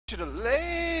should have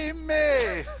laid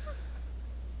me.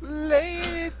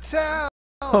 Lay it down.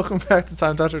 Welcome back to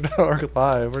TimeDoctor.org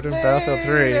Live. We're doing Battlefield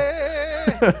 3.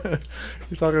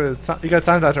 You're talking to you got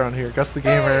TimeDoctor on here. Gus the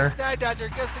Gamer. Hey, it's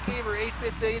TimeDoctor, Gus the Gamer,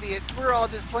 8-bit the Idiot. We're all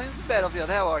just playing some Battlefield.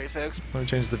 How are you, folks? Let me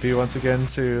change the view once again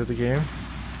to the game.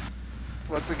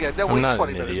 Once again, no, I'm wait not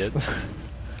 20 an minutes. idiot.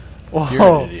 Whoa.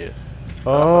 You're an idiot.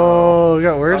 Oh, we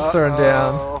got words thrown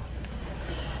down.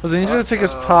 Listen, you just take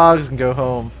his pogs and go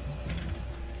home.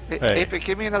 Hey, Hey. 8-bit,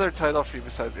 give me another title for you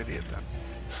besides Idiot, then.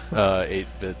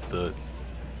 8-bit the...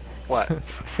 What?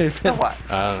 Hey, No, what?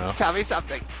 I don't know. Tell me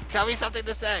something. Tell me something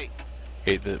to say.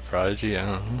 8-bit Prodigy, I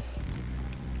don't know.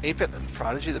 8-bit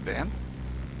Prodigy, the band?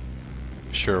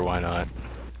 Sure, why not?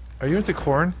 Are you into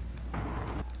corn?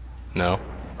 No.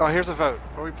 Oh, here's a vote.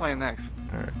 What are we playing next?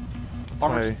 Alright. That's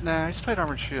Armored... Nah, I just played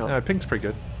Armored Shield. No, pink's pretty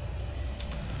good.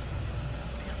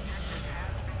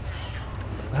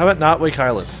 How about not Wake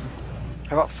Island?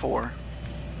 How about 4?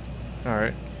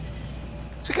 Alright.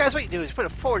 So guys, what you do is put a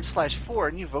 /4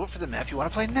 and you vote for the map you want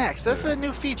to play next. That's a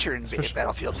new feature in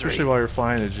Battlefield 3. Especially while you're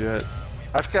flying a jet.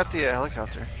 I've got the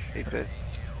helicopter, 8-bit.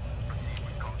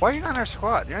 Why are you not in our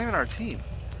squad? You're not even our team.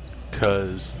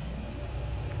 Cause...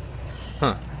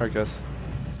 Huh. Alright, Gus.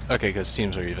 Okay, because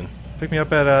teams are even. Pick me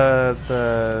up at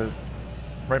the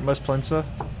rightmost peninsula.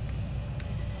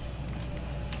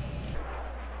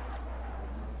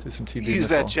 Do some TV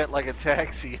Use missile. that jet like a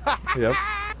taxi. Yep.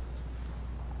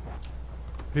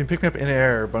 If you can pick me up in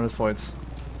air, bonus points.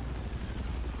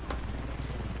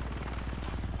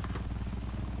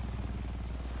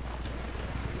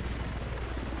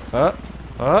 Up.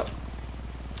 Up.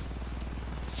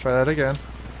 Let's try that again.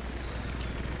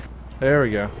 There we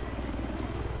go.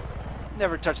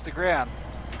 Never touch the ground.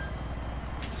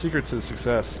 Secret to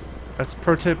success. That's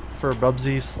pro tip for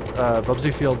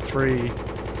Bubsy Field 3,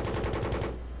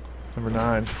 number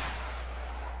 9.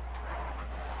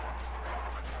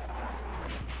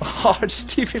 Oh, I just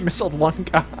TV missiled one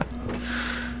guy.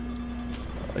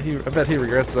 I bet he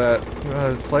regrets that. You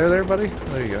want a flare there, buddy?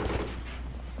 There you go.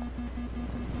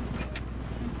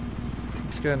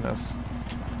 It's getting us.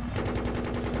 10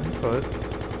 foot.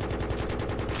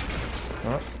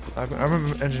 Oh, I'm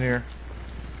an engineer.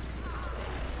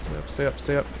 Stay up, stay up,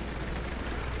 stay up.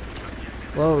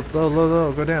 Low, low, low,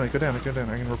 low. Go down, go down, go down.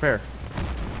 I can repair.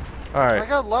 Alright. I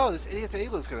got low. This idiot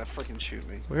Iglo's gonna freaking shoot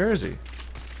me. Where is he?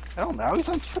 I don't know. He's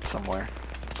on foot somewhere.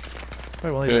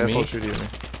 Wait, well, he's Who, asshole me? shooting at me.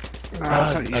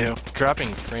 That's not you. I'm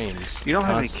dropping frames. You don't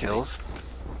have any constantly. kills.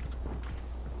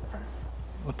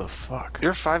 What the fuck?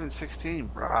 You're 5 and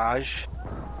 16, Raj.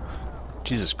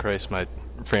 Jesus Christ, my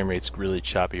frame rate's really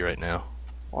choppy right now.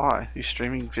 Why? You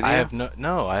streaming video? I have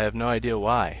I have no idea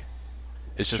why.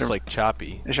 It's just Sure. like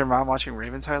choppy. Is your mom watching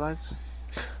Ravens highlights?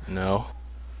 No.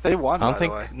 They won, I don't by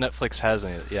think the way. Netflix has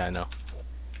any. Yeah, I know.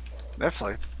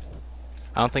 Netflix.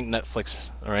 I don't think Netflix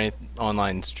or any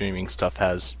online streaming stuff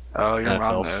has Oh, your mom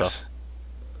NFL knows. stuff.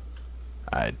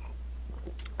 I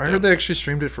heard they actually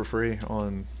streamed it for free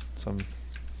on some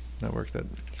network that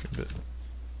streamed it.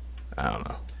 don't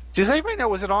know. Does anybody know?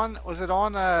 Was it on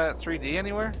 3D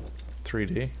anywhere?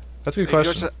 3D? That's a good Did you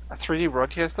question. watch a 3D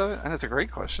broadcast of it? And that's a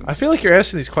great question. I feel like you're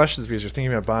asking these questions because you're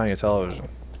thinking about buying a television.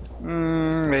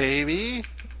 Maybe.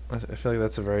 I feel like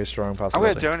that's a very strong I'm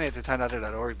possibility. going to donate to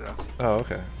TimeDoctor.org though. Oh,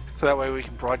 okay. So that way we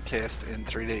can broadcast in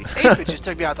 3D. 8-bit just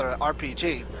took me out the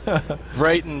RPG.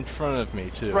 Right in front of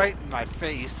me too. Right in my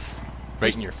face.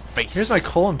 Right in your face. Here's my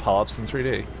colon polyps in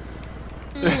 3D.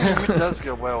 It does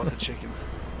go well with the chicken.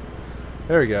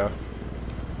 There we go.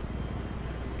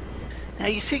 Now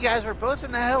you see guys, we're both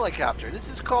in the helicopter. This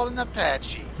is called an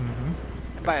Apache. Mm-hmm.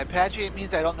 And by Apache it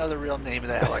means I don't know the real name of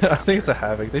the I helicopter. think it's a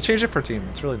Havoc. They changed it per team.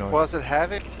 It's really annoying. Was it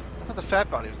Havoc? I thought the Fat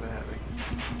Body was the Havoc.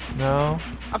 No.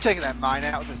 I'm taking that mine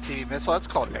out with this TV missile. That's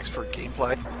called expert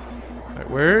gameplay. Right,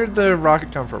 where'd the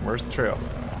rocket come from? Where's the trail?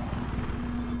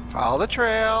 Follow the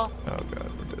trail. Oh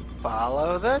god, we're dead.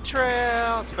 Follow the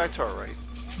trail. It's back to our right.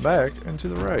 Back and to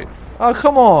the right. Oh,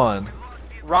 come on!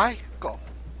 Right? Go.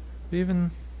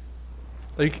 Even...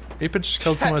 Like, 8-bit just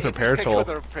killed someone with a Just repair kick tool. with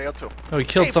a repair tool. Oh, he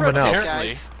killed Hey, someone pro tip, else. Apparently.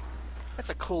 guys. That's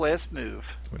a cool ass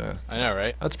move. Yeah. I know,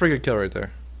 right? That's a pretty good kill right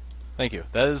there. Thank you.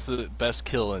 That is the best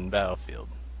kill in Battlefield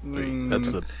 3.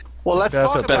 That's the Well, let's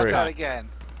talk Battlefield about 3. that again.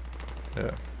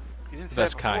 Yeah. You didn't say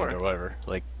best that before. kind or whatever.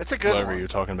 Like It's a good whatever one. you're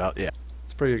talking about. Yeah.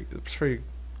 It's pretty...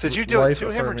 Did you do it to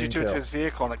him, or life-affirming did you do it to kill. his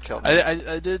vehicle and it killed him? I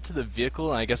did it to the vehicle,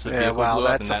 and I guess the Yeah, vehicle well, blew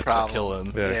up, that's and a that's what problem. killed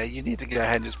him. Yeah. Yeah, you need to go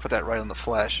ahead and just put that right on the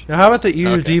flash. Now, how about the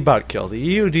EUD Okay. bot kill? The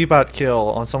EUD bot kill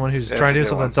on someone who's That's trying a to do good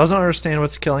something, one. doesn't understand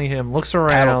what's killing him, looks Battle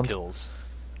around. kills.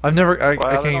 I've never... I Well,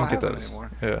 can't they even don't get have them those.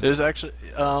 anymore. Yeah. There's actually,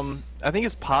 I think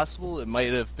it's possible it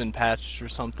might have been patched or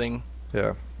something.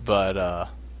 Yeah. But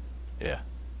yeah.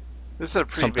 This is a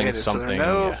pretty Something, beta, so there are something,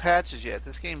 no yeah. patches yet.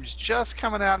 This game's just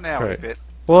coming out now a Right. bit.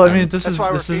 Well, I mean, this That's is why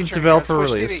we're this isn't featuring it on developer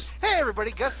Twitch release. TV. Hey everybody,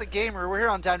 Gus the Gamer. We're here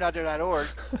on TimeDoctor.org.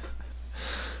 All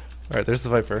right, there's the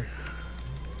Viper.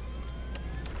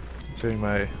 Doing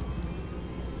my.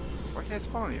 Why can't it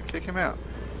spawn on you? Kick him out.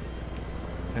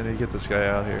 I need to get this guy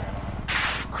out here.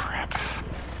 Crap.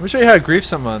 Let me show you how to grief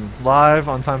someone live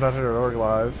on TimeDoctor.org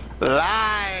live.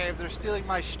 Live! They're stealing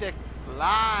my shtick.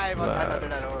 Live on Live.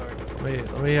 TimeDoctor.org.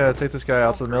 Let me take this guy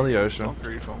out to the middle of the ocean. Don't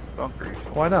grief him. Don't grief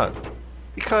him. Why not?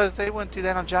 Because they wouldn't do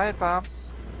that on Giant Bomb.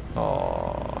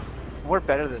 Aww. We're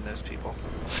better than those people.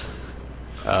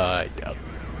 I doubt.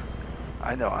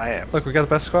 I know I am. Look, we got the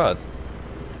best squad.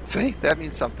 See? That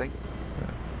means something.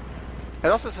 It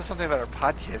also says something about our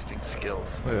podcasting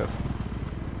skills. Yes.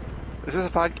 Is this a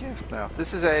podcast? No.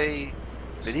 This is a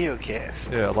video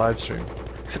cast. Yeah, live stream.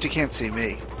 Except you can't see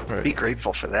me. Right. Be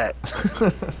grateful for that.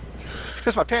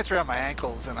 Because my pants are around my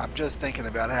ankles, and I'm just thinking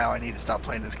about how I need to stop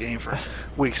playing this game for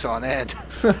weeks on end.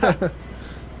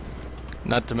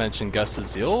 Not to mention Gus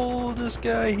is the oldest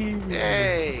guy here.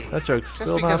 Yay! That joke's Just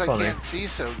still because not I funny. can't see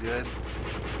so good.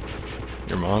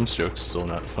 Your mom's joke's still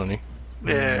not funny.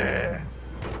 Yeah.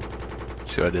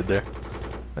 See what I did there?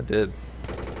 I did.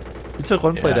 You took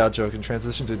one played Yeah. out joke and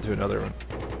transitioned into another one.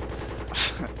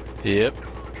 Yep.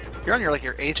 You're on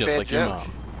your eighth Just bad like your joke.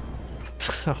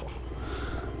 mom.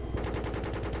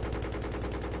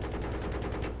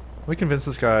 We convinced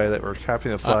this guy that we're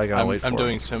capturing the flag and I'll wait for I'm him.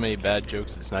 doing so many bad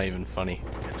jokes, it's not even funny.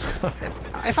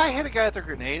 If I hit a guy with a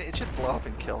grenade, it should blow up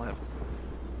and kill him.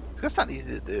 That's not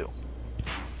easy to do.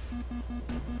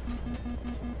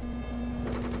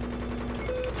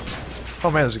 Oh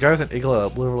man, there's a guy with an igloo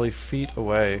literally feet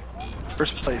away.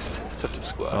 First place, except the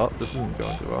squad. Oh, this isn't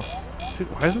going too well. Dude,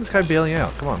 why isn't this guy bailing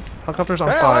out? Come on. Helicopter's on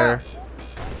Bail fire.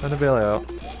 Trying to bail out.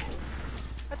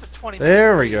 That's a 20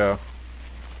 There we go.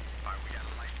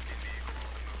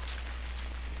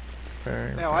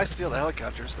 No, I steal the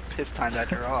helicopters to piss Time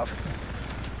Doctor off.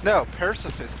 No,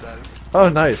 Persephus does. Oh,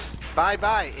 nice.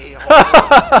 Bye-bye,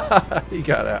 a-hole. He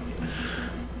got out.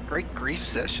 Great grief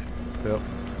session. Yep.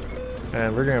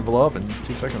 And we're gonna blow up in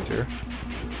 2 seconds here.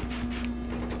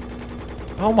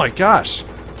 Oh my gosh!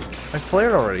 I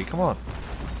flared already, come on.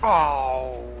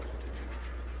 Oh.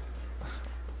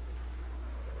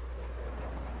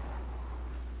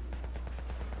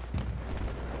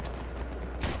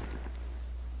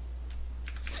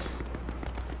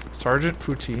 Sergeant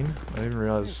Poutine? I didn't This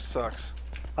realize. sucks.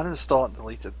 Uninstall and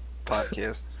delete the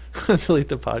podcast. Delete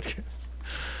the podcast.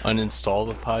 Uninstall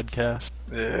the podcast.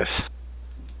 Ugh.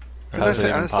 Did I How's say that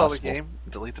even uninstall possible? the game?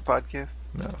 Delete the podcast?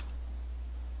 No.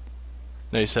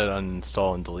 No, you said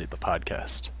uninstall and delete the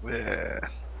podcast. Yeah.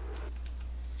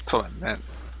 That's what I meant.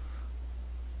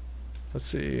 Let's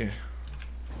see.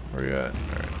 Where you at?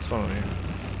 Alright, let's follow me.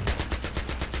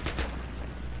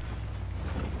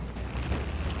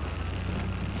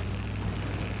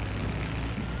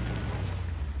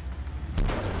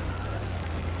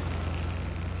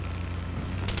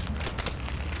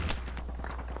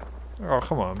 Oh,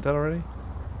 come on, I'm dead already?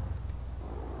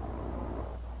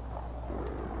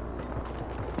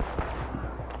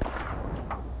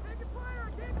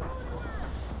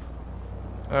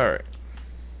 Alright.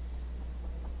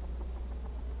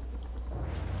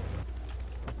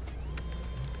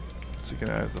 So you can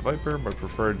have the Viper, my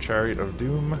preferred Chariot of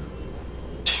Doom.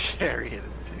 Chariot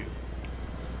of Doom.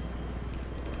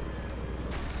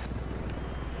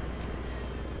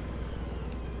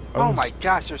 Oh my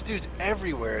gosh, there's dudes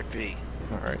everywhere at B.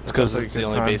 Alright, It's 'cause it's the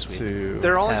only base we-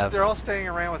 They're have. all staying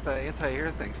around with the anti-air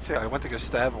things too. I went to go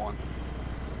stab one.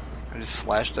 I just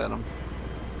slashed at him.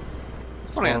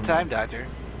 It's funny on Time Doctor.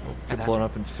 We'll get blown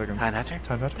up in 2 seconds. Time Doctor?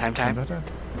 Time Doctor? Time. Doctor?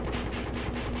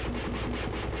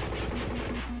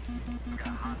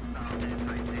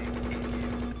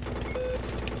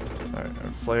 Alright,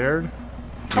 I'm flared.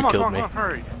 Come on, killed come me. on,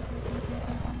 hurry.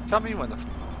 Tell me when the...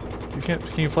 You can't.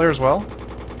 Can you flare as well?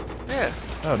 Yeah.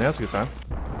 Oh, now's a good time.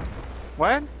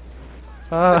 When?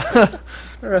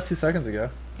 About 2 seconds ago.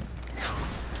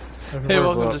 Hey,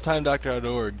 welcome to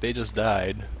TimeDoctor.org. They just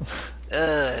died.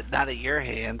 Not at your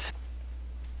hand.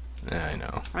 Yeah, I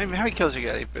know. I mean, how many kills you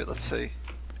got, 8-bit? Let's see.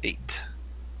 8.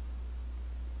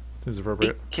 Seems 8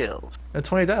 appropriate. kills. And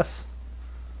 20 deaths.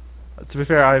 To be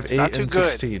fair, I have It's 8 not too and good.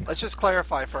 16. Let's just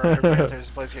clarify for everybody out there who's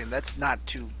playing this game. That's not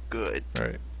too good.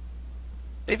 Right.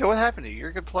 8-bit, what happened to you? You're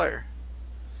a good player.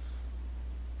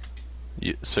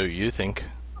 So you think?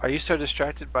 Are you so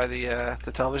distracted by the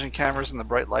television cameras and the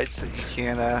bright lights that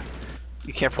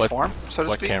you can't perform, so to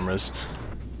What speak? cameras?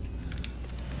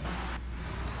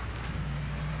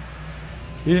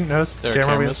 You didn't notice the There are camera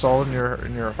we cameras? installed in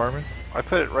your apartment? I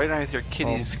put it right underneath your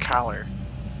kitty's collar.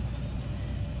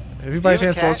 Have you by have a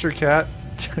chance cat? lost your cat?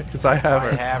 Because I have I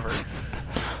her. have her.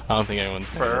 I don't think anyone's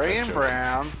gonna Furry get that and joke.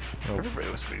 brown. Nope. Everybody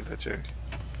was making that joke.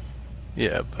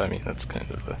 Yeah, but I mean that's kind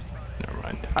of a. Never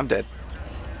mind. I'm dead.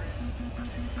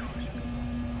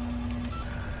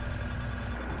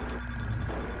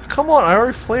 Come on, I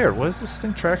already flared. What is this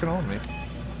thing tracking on me?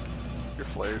 Your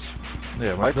flares.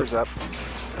 Yeah, my Wipers up.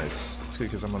 Nice. That's good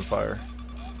because I'm on fire.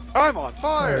 I'm on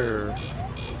fire!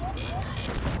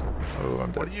 Oh,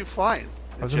 I'm dead. What are you flying?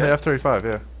 I was in the F-35,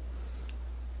 yeah.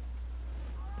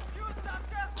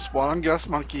 Spawn on Gus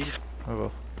Monkey.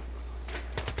 Oh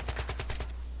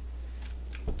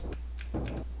well.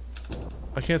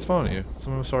 I can't spawn you.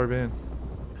 Someone was already banned.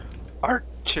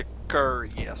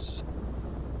 Archicker, yes.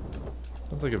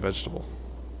 Sounds like a vegetable.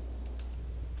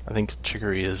 I think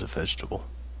chicory is a vegetable.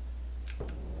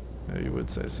 Yeah, you would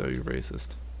say so, you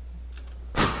racist.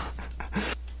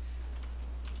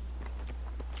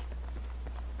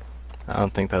 I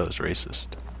don't think that was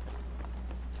racist.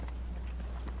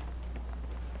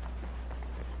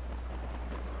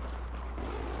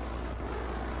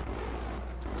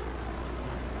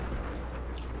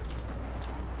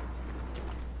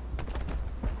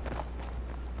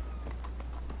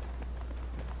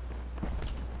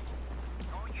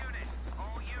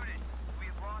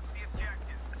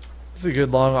 This is a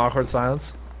good, long, awkward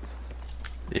silence.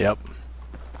 Yep.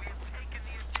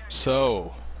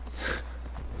 So,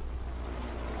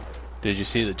 did you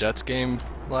see the Jets game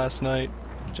last night?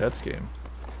 Jets game.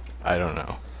 I don't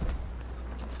know.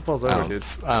 Football's I over, don't, dude.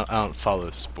 I don't follow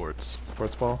sports.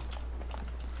 Sports ball.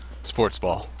 Sports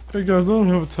ball. Hey guys, I don't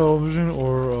have a television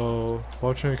or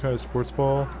watch any kind of sports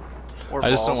ball. Or I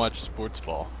just balls. don't watch sports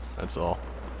ball. That's all.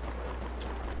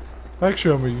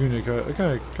 Actually, I'm a eunuch. I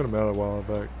kind of cut him out a while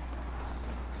back.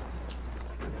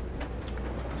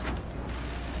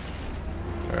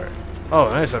 Alright. Oh,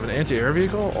 nice. I have an anti-air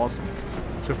vehicle? Awesome.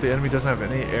 Except the enemy doesn't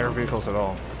have any air vehicles at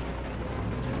all.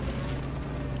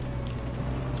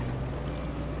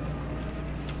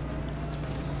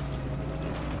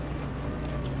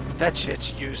 That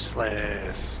shit's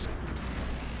useless.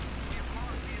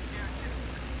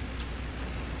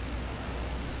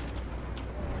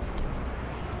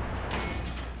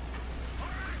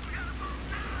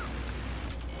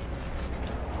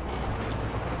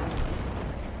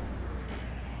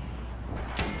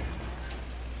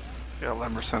 Got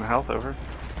 11% health over.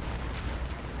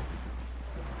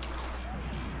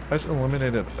 I just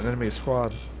eliminated an enemy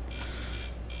squad.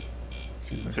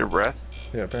 Excuse Is me. your breath?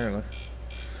 Yeah, apparently.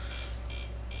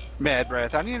 Mad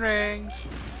breath, onion rings.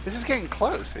 This is getting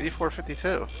close.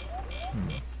 84-52.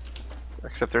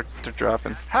 Except they're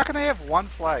dropping. How can they have one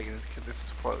flag and this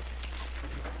is close?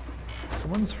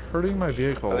 Someone's hurting my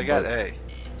vehicle. Oh, they got but- A.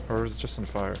 Or is it just on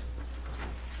fire?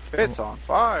 It's on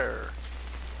fire.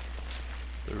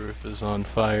 The roof is on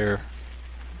fire.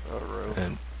 The roof.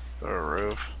 And The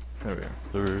roof. There we go.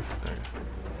 the roof. There.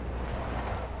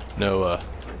 No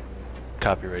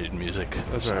copyrighted music.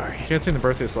 That's Sorry. right. You can't sing the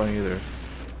birthday song either.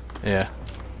 Yeah.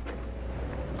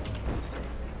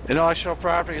 Intellectual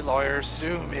property lawyers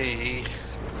sue me.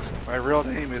 My real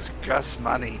name is Gus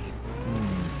Money.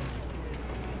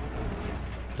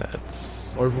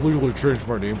 That's I've legally changed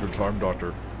my name to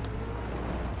TimeDoctor.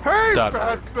 Hey, Dot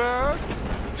Batman!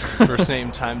 first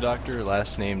name TimeDoctor,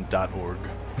 last name .org.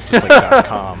 Just like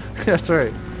 .com. That's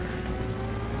right.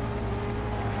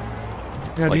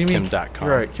 Yeah, Like do you mean Kim.com.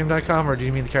 Right, Kim.com, or do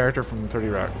you mean the character from 30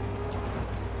 Rock?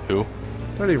 Who?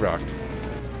 30 Rock.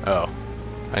 Oh.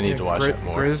 I need to watch it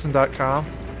more. Grizz.com.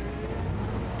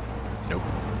 Nope.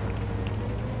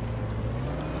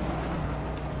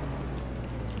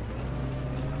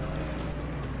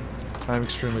 I'm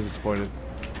extremely disappointed.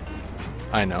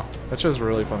 I know. That show's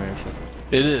really funny, actually.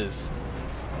 It is.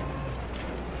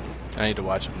 I need to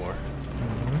watch it more.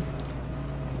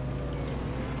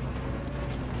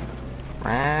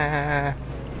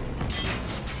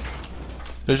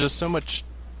 There's just so much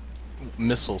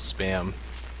missile spam,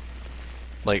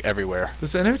 like everywhere.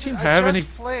 Does the enemy team I have just any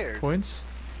flared. points?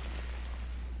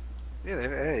 Yeah, they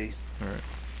have A. Alright.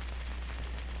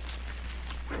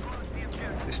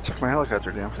 Just took my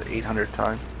helicopter down for the 800th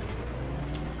time.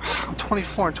 I'm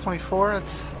 24 and 24.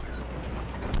 That's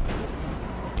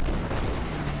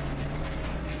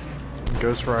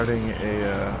Ghost riding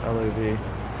a LAV.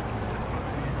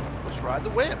 let's ride the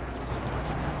whip.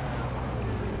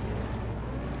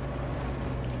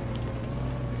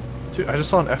 Dude, I just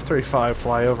saw an F-35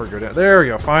 fly over go down. There we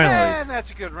go, finally. And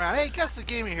that's a good round. Hey, Gus the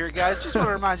Gamer here, guys. Just want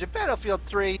to remind you, Battlefield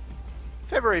 3,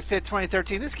 February 5th,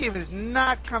 2013. This game is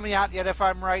not coming out yet, if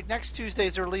I'm right. Next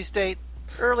Tuesday's the release date.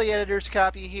 Early editor's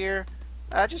copy here.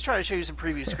 Just trying to show you some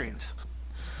preview screens.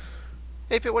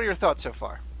 Hey, Fit, what are your thoughts so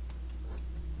far?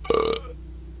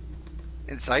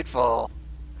 Insightful.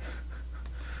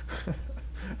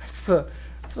 That's the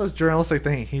most journalistic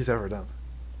thing he's ever done.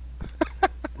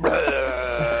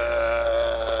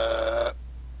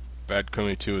 Bad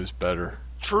Company 2 is better.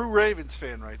 True Ravens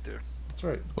fan right there. That's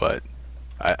right. What?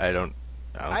 I don't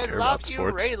care about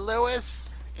sports. Ray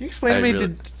Lewis. Can you explain to me?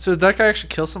 really- So did that guy actually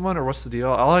kill someone, or what's the deal?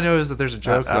 All I know is that there's a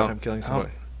joke I about don't- him killing I don't-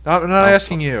 somebody. I'm not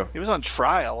asking you. He was on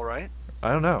trial, right?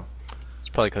 I don't know. It's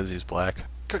probably because he's black.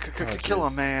 Oh, Kill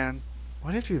jeez. a man.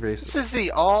 Why did you be This racist? is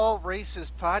the all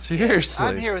racist podcast. Seriously.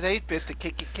 I'm here with 8-Bit, the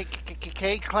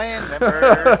K Clan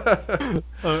member.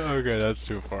 Okay, that's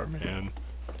too far, man.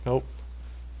 Nope.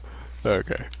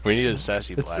 Okay. We need a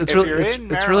sassy It's- black. it's If really- you're it's- in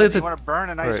it's Maryland, really and the- you want to burn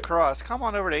a nice Right. cross, come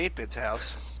on over to 8-Bit's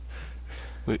house.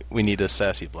 We need a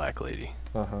sassy black lady.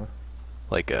 Uh huh.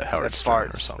 Like a Howard That Stern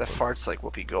or farts. something. That farts like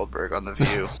Whoopi Goldberg on The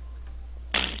View.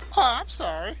 Oh, I'm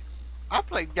sorry. I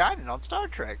played Guinan on Star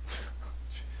Trek.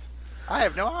 I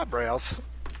have no eyebrows.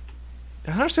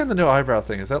 I don't understand the no eyebrow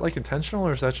thing. Is that like intentional,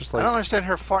 or is that just I like don't understand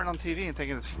her farting on TV and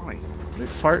thinking it's funny. what are you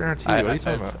farting on our TV? What are you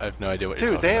talking about? I have no idea what you're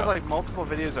Dude, talking they have about. like multiple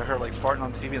videos of her like farting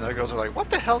on TV and the other girls are like, what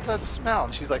the hell's that smell?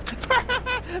 And she's like,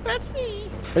 that's me.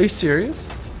 Are you serious?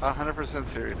 100%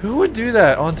 serious. Who would do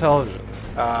that on television?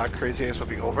 Crazy ass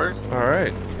Whoopi Goldberg. All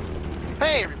right.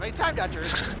 Hey everybody, Time Doctor.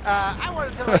 I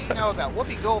wanted to let you know about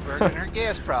Whoopi Goldberg and her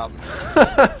gas problem.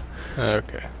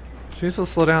 Okay. She needs to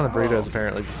slow down the burritos Oh.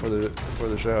 apparently before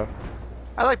the show.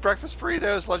 I like breakfast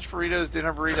burritos, lunch burritos,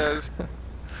 dinner burritos.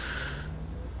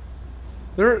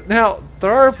 There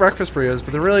are breakfast burritos,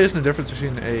 but there really isn't a difference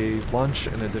between a lunch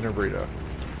and a dinner burrito,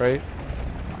 right?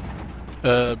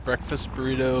 Breakfast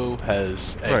burrito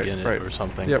has egg Right, in it right. or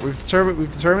something. Yeah, we've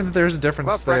determined that there's a difference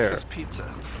What about there. breakfast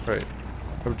pizza? Right.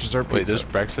 Or dessert pizza. Wait, there's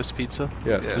breakfast pizza?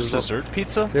 yes, Yeah. There's dessert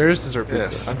pizza? there is dessert pizza.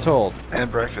 Yes. I'm told. And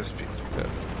breakfast pizza. Yes.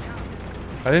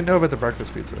 I didn't know about the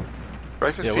breakfast pizza.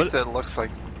 Breakfast Yeah, what- pizza looks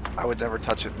like I would never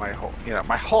touch it my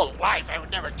whole life. I would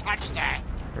never touch that.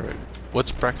 All right.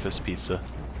 What's breakfast pizza?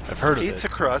 I've heard of Pizza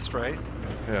it. crust, right?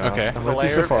 Yeah. Okay. I'm With a with you layer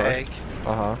so of far. egg,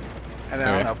 Uh huh. and then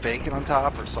I don't Okay. know, bacon on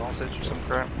top or sausage or some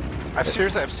crap. I've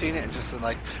seen it and just been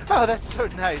like, oh, that's so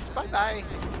nice. Bye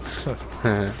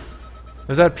bye.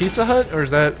 Is that Pizza Hut or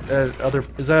is that other?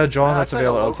 Is that a John that's It's like a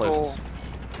available at other local- places?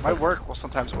 My work will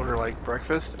sometimes order like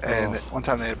breakfast, and Oh. one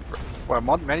time they had,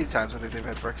 many times I think they've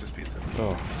had breakfast pizza.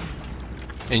 Oh.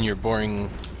 In your boring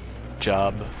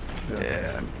job?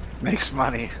 Yeah, makes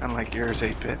money, unlike yours,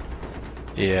 8-Bit.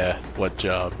 Yeah. What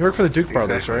job? You work for the Duke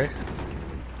Brothers, Exactly.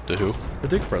 right? The who? The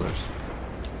Duke Brothers.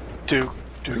 Duke,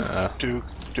 Uh. Duke,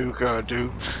 Duke.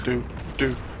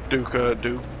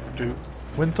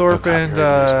 Winthorpe No and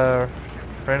copyright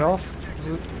Randolph. Is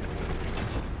it?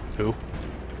 Who?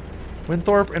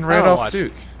 Winthorpe and I don't Randolph watch-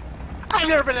 Duke. I've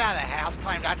never been out of the house,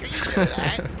 Time Doctor. You know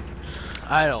that.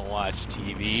 I don't watch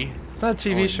TV. It's not a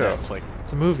TV Only show. Netflix.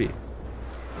 It's a movie.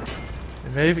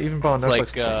 It may have even been on Netflix.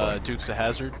 Like at some point. Dukes of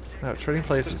Hazzard. No, Trading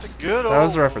Places. Just a good That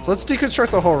was the old- reference. Let's deconstruct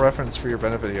the whole reference for your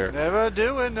benefit here. Never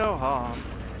doing no harm.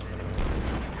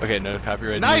 Okay, no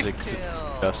copyrighted Knife music.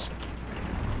 kill. Yes.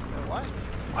 What?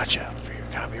 Watch out for your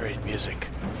copyrighted music.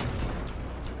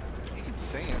 You can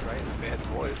sing it, right? In a bad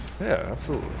voice. Yeah,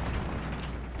 absolutely.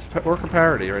 It's a work of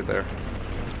parody right there.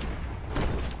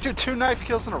 Dude, 2 knife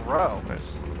kills in a row.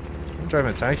 Nice. I'm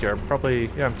driving a tank here. I'm probably,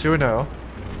 yeah, I'm 2-0.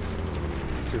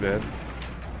 Too bad.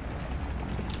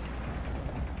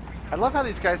 I love how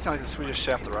these guys sound like the Swedish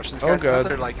Chef, the Russians. Oh, Guys God.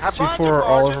 They're like, C4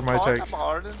 all over my tank.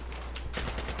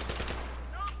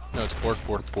 No, it's bork,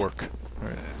 bork, bork.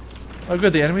 Alright. Oh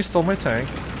good, the enemy stole my tank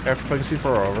after putting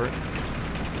C4 over.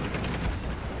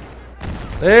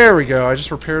 There we go. I just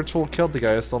repair tool killed the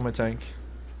guy who stole my tank.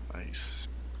 Nice.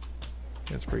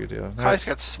 That's a pretty good deal. I just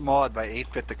got smawed by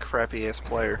 8-Bit, the crappy ass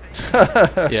player.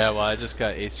 Yeah, well, I just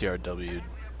got ACRW.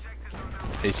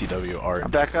 ACWR.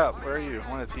 I'm back up. Where are you? I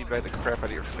want to teabag the crap out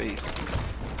of your face.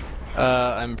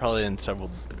 I'm probably in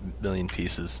several million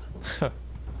pieces.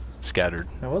 Scattered.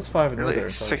 I was 5 and Really, there.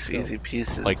 so 6 still. easy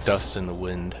pieces. Like dust in the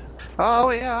wind. All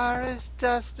we are is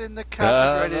dust in the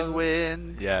copyrighted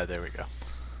wind. Yeah, there we go.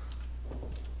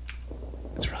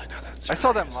 It's really not that serious. I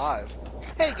saw them live.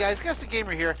 Hey guys, Gus the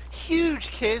Gamer here.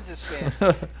 Huge Kansas fan.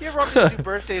 You ever want me to do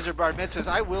birthdays or bar mitzvahs?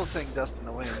 I will sing Dust in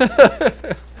the Wind.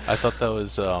 I thought that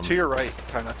was To your right,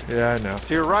 kind of. Yeah, I know.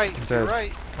 To your right. To your dead.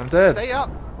 right. I'm dead. Stay up.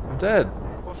 I'm dead.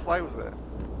 What flight was that?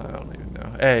 I don't even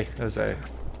know. A. That was A.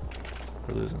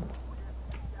 We're losing.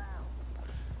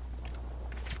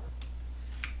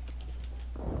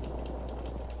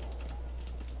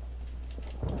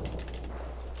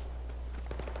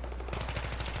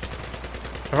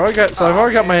 I've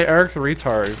already got my Eric the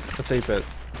Retard. That's 8-bit.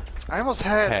 I almost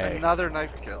had Hey. another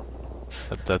knife kill.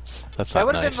 That's That not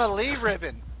would have nice. been the Lee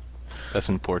ribbon. That's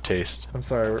in poor taste. I'm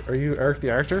sorry. Are you Eric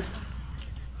the actor?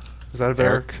 Is that a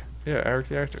Eric? Yeah, Eric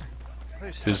the actor.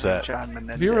 Who's that? John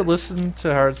Menendez. Have you ever listened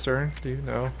to Howard Stern? Do you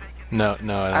know? No,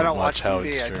 I don't watch Howard TV.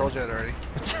 I Stern. told you that already.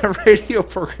 It's a radio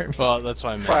program. Well, that's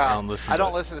why I meant Wow. I don't listen. I to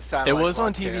don't it. listen to satellite. It was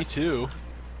on TV broadcasts. too.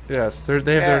 Yes, they have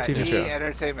their TV show.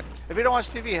 Entertainment. If you don't watch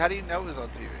TV, how do you know it was on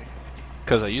TV?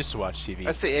 Because I used to watch TV.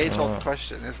 That's the age-old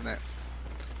question, isn't it?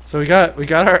 So we got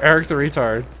our Eric the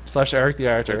Retard / Eric the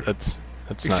actor. That's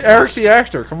It's not Eric nice. the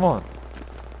actor. Come on.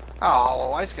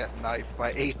 Oh, I just got knifed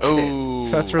by 8-bit. Oh,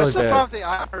 That's really That's the bad. problem with the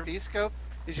IRV scope.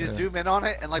 Is you zoom in on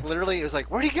it and like literally it was like,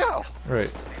 where'd he go?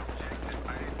 Right.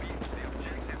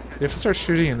 You have to start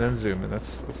shooting and then zoom, and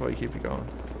that's why you keep it going.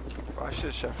 Oh, I should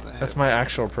have shot from the head. That's my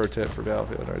actual pro tip for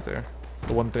Battlefield right there.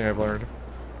 The one thing I've learned.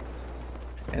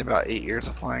 In about 8 years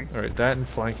of playing. All right, that and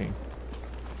flanking.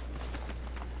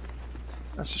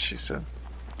 That's what she said.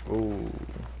 Oh.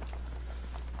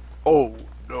 Oh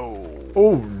no.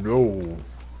 Oh no.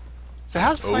 So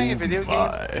how's playing a video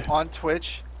my. game on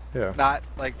Twitch Yeah. not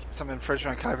like some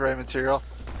infringement on copyright material,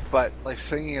 but like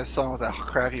singing a song with a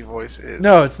crappy voice is?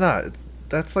 No, it's not.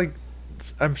 That's like,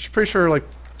 I'm pretty sure like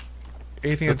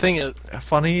anything The that's thing is,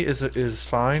 funny is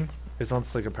fine as long as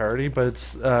it's like a parody, but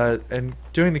it's and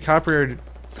doing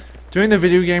the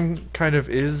video game kind of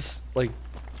is like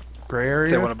gray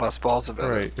area. They want to bust balls about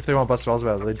Right. it. If they want to bust balls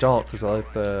about it, they don't because they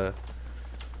like the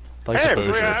Hey,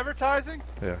 exposure. free advertising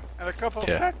yeah. and a couple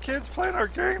Yeah. of fat kids playing our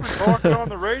game and talking on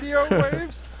the radio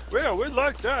waves. Well, we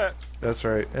like that. That's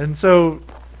right. And so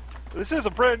This is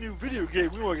a brand new video game.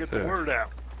 We want to get the Yeah. word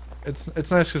out. it's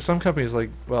nice because some companies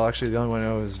like, well, actually the only one I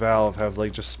know is Valve, have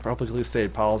like just publicly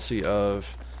stated policy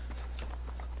of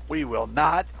We will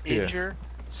not Yeah. injure,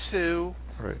 sue,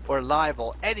 right. or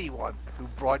libel anyone who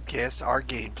broadcasts our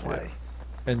gameplay.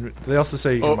 And they also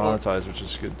say you can Oh, monetize, which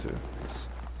is good too.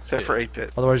 Except for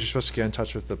 8-bit. Otherwise, you're supposed to get in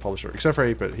touch with the publisher. Except for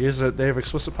 8-bit. They have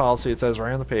explicit policy. It says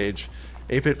right on the page,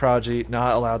 8-bit Prodigy,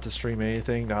 not allowed to stream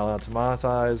anything, not allowed to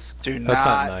monetize. Do That's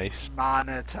not not nice.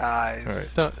 monetize.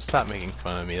 Alright. don't stop making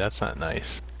fun of me. That's not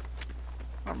nice.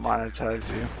 I'll monetize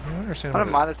you. I don't understand.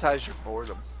 I'm what gonna monetize your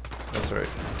boredom. That's right.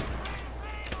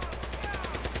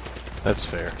 That's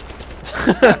fair.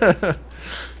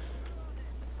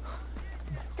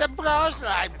 The blows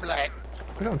like black.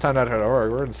 We're on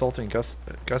TimeDoctor.org. We're insulting Gus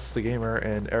the gamer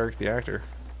and Eric the actor.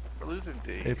 We're losing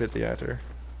D. 8-bit the actor.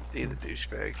 D the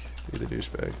douchebag. Be the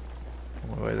douchebag.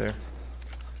 On my way there.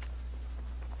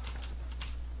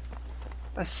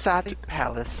 Azadi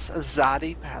Palace.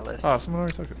 Azadi Palace. Oh, someone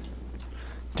already took it.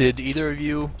 Did either of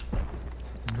you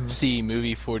Mm-hmm. see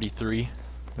movie 43?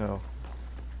 No.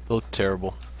 It looked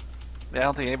terrible. Yeah, I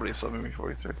don't think anybody saw movie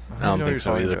 43. I don't think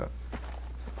so either.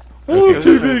 I love Okay.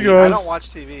 TV, guys. I don't watch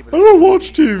TV, but I don't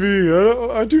watch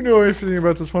TV. I do know everything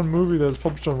about this one movie that's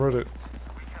published on Reddit.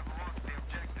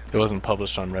 It wasn't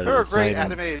published on Reddit. there are It's not great even-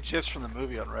 animated gifs from the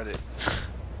movie on Reddit.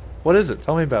 What is it?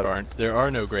 Tell me about it. There are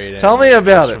no great. Tell me animated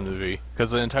about clips it. From the movie,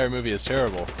 because the entire movie is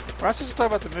terrible. We're not supposed to talk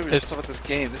about the movie. We're It's- supposed to talk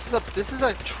about this game. This is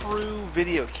a true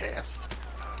video cast.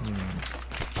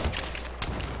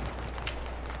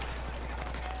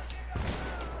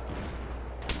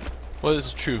 What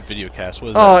is a true video cast? What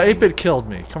is Oh, that? 8-bit killed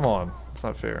me. Come on. That's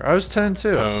not fair. I was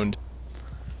 10-2. Pwned.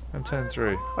 I'm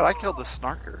 10-3. But I killed the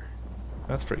snarker.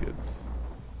 That's pretty good.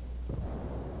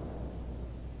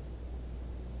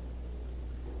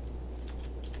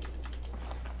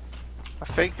 A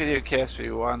fake video cast would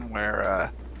be one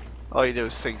where all you do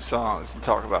is sing songs and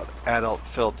talk about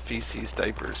adult-filled feces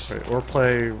diapers. Right. Or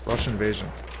play Russian Invasion.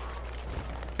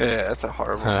 Yeah, that's a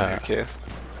horrible video cast.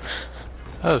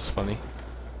 That was funny.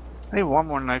 I need one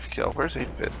more knife kill. Where's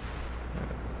 8-bit?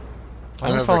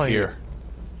 I'm over following here.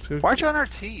 you. Why aren't you on our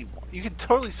team? You can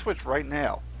totally switch right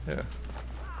now. Yeah.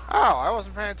 Oh, I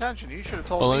wasn't paying attention. You should have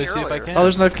told Well, me let me see if I earlier. can. Oh,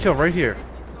 there's a knife kill right here.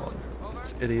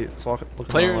 This idiot. It's looking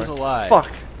Player my is way. alive. Fuck.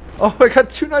 Oh, I got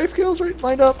 2 knife kills right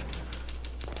lined up.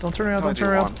 Don't turn around. I'm Don't gonna turn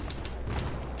do around.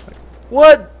 one.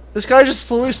 What? This guy just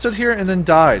slowly stood here and then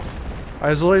died. I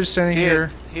was literally just standing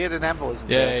here. He had an embolism.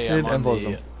 Yeah, there. yeah, I'm on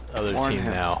embolism. the other Warn team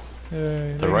him. now.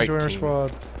 Yay, The you right join our team.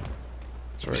 squad.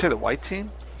 That's You right. say the white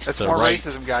team? That's The more right.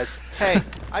 racism, guys. Hey,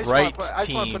 I just Right want to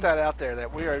team. put that out there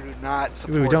that we are do not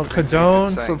support. We don't the things we've been condone,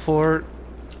 saying. support,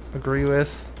 agree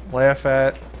with, laugh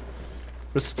at, We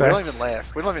respect. don't even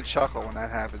laugh. We don't even chuckle when that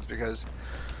happens because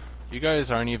You guys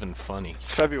aren't even funny.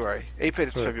 it's February. 8-bit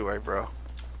it's right. February, bro.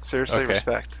 Seriously, Okay.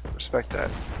 respect. Respect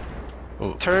that.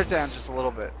 Oh, Turn it down just a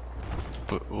little bit.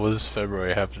 What does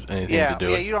February have anything Yeah, to do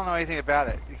yeah, with? you don't know anything about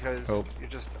it because Oh. you're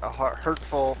just a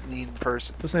hurtful, mean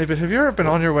person. Listen, but have you ever been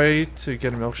on your way to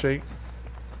get a milkshake? You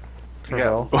For got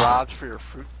Belle? robbed for your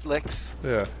fruit licks.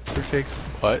 Yeah, fruitcakes.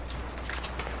 What?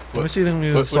 Let me see them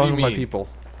what do sung you by mean? people.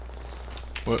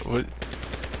 What?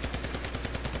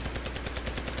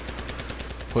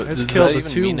 Has Does killed that the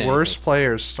even two mean worst anything?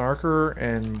 players, Snarker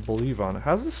and Believe on it.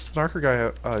 How's this Snarker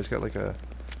guy? Oh, he's got like a.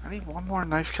 I need one more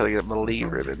knife kill to get a Melee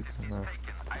ribbon. No.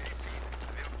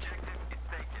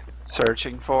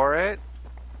 Searching for it.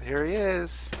 Here he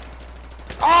is.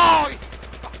 Oh!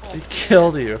 He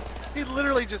killed you. He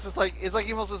literally just was like, it's like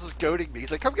he almost was goading me.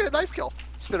 He's like, come get a knife kill.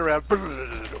 Spin around.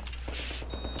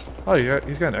 Oh,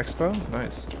 he's got an expo.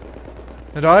 Nice.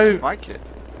 And I My kid.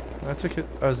 took it.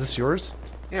 Oh, is this yours?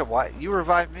 Yeah, why? You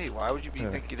revived me. Why would you Yeah.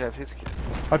 think you'd have his kid?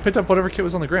 I picked up whatever kit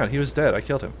was on the ground. He was dead. I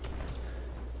killed him.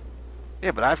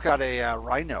 Yeah, but I've got a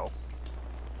Rhino.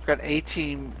 I've got an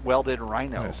A-team welded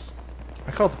Rhino. Nice.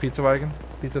 I called the pizza wagon.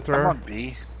 Pizza thrower. I'm on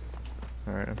B.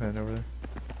 Alright, I'm heading over there.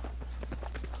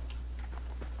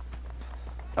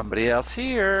 Somebody else It's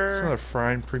here. another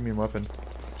frying premium weapon.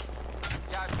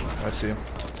 I see him.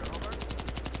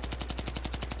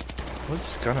 What's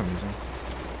this gun I'm using?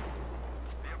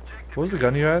 What was the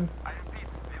gun you had? I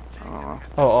don't know.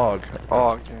 Oh, AUG. Oh,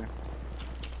 okay.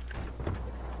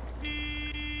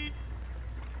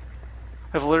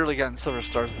 I've literally gotten silver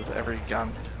stars with every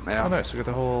gun now. Oh, nice. We got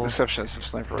the whole Exception of some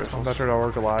sniper rifles.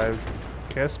 Combator.org alive.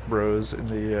 Cast bros in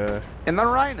the And the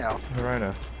Rhino.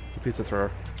 Rhino. The pizza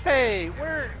thrower. Hey,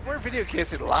 we're video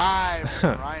casing live with the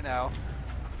Rhino.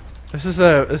 This is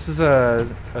a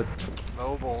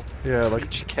Mobile yeah, like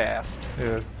Twitch cast.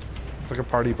 yeah. It's like a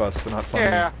party bus, but not funny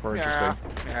Yeah, or yeah,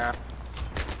 interesting. yeah.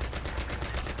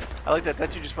 I like that.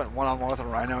 That you just went one-on-one with a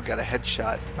Rhino and got a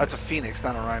headshot. That's a Phoenix,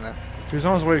 not a Rhino. He was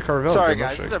on his way to Carvel. Sorry, to get a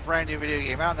guys. This is a brand new video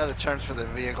game. I don't know the terms for the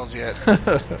vehicles yet.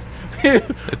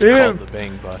 milkshake. It's called the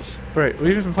Bang Bus. Right,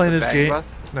 we've been playing this Bang game.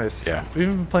 bus? Nice. Yeah. We've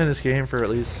been playing this game for at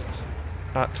least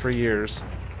not 3 years.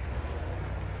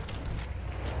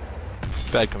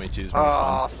 Bad Company 2 is more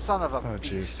Oh, fun. son of a Oh, bee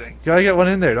jeez. sting. You gotta get one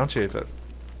in there. Don't chafe it.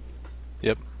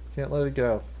 Yep. Can't let it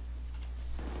go.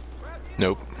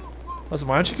 Nope. Listen,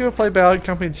 why don't you go play Ballad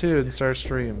Company 2 and start a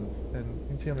stream, and you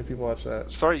can see how many people watch that.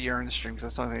 Sorry, Urine stream, because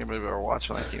that's the only thing anybody ever watched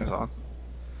when that game was on.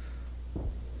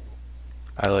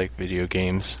 I like video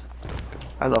games.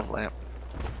 I love Lamp.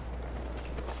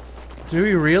 Do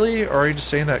you really, or are you just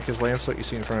saying that because Lamp's what you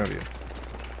see in front of you?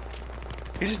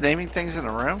 You're just naming things in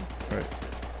the room? Right.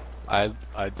 I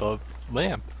love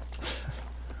Lamp.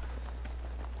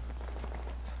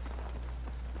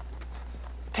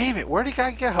 Damn it, where'd he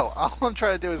guy go? All I'm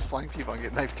trying to do is flank people and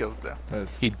get knife kills now.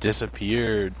 Nice. He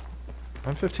disappeared.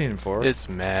 I'm 15-4. It's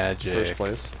magic. First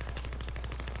place.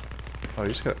 Oh, you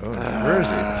just got. Oh, where is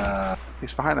he?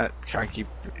 He's behind that keep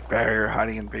barrier,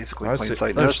 hiding in basically I plain see-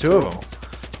 sight. there's two of them.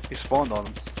 He spawned on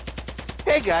him.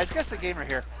 Hey guys, Guess the Gamer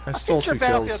here. I A stole feature 2 of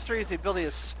Battlefield kills. 3 is the ability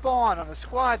to spawn on a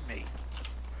squad mate.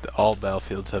 All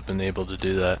Battlefields have been able to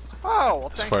do that. Oh, well,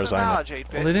 thanks far for as the I know. knowledge,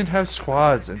 8-bit. Well, they didn't have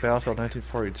squads in Battlefield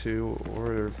 1942,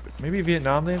 or maybe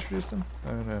Vietnam they introduced them? I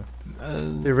don't know.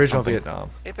 The original something. Vietnam.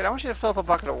 8-bit, I want you to fill up a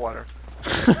bucket of water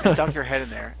and dunk your head in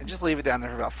there and just leave it down there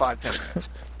for about 5-10 minutes.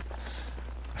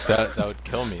 That would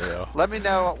kill me though. Let me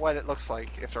know what it looks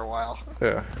like after a while.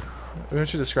 Yeah. Why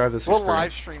don't you describe this We'll live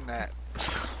experience? stream that.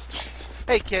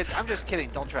 Hey kids, I'm just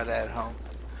kidding. Don't try that at home.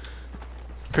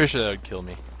 Pretty sure that would kill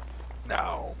me.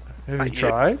 No. Have Not you yet.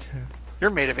 tried?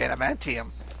 You're made of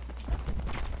adamantium.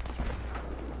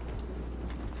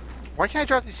 Why can't I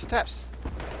drop these steps?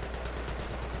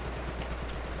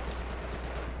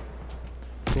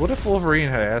 So what if Wolverine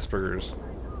had Asperger's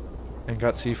and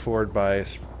got C4'd by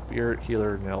Spirit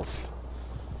Healer Nelf?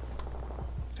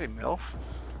 Say MILF?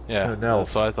 Yeah, no.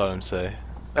 that's what I thought him say.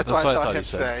 That's what I thought him he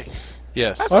said. say.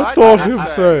 Yes. That's I what thought I him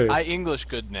thought say. I English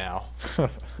good now.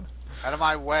 Out of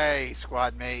my way,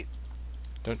 squad mate.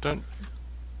 Don't. Are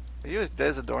you as dead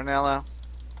as a doornail now?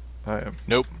 I am.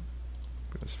 Nope.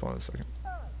 I'm gonna spawn in a second.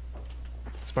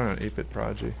 Spawn on 8-bit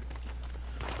Prodigy.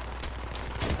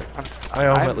 I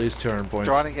own I'm at least 200 points.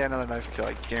 Trying to get another knife kill,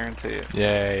 I guarantee it.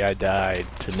 Yay! I died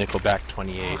to Nickelback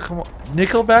 28. Oh, come on.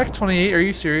 Nickelback 28? Are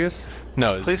you serious?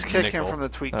 No, it's Please kick Nickel. him from the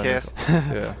tweet Oh, cast.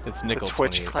 Yeah. It's The Nickel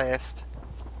Twitch 28. cast.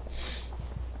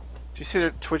 Do you see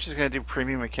that Twitch is going to do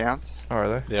premium accounts? Oh, are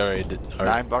they? They already did.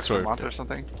 $9 sort a of month did. or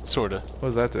something? Sorta. What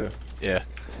does that do? Yeah.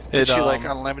 Gives you like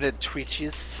unlimited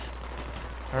Twitches.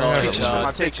 I well, already Twitches have for one. my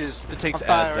it takes bitches. it takes I'm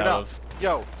ads fired out up. of.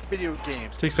 Yo, video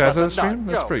games. Takes ads out of the No, stream?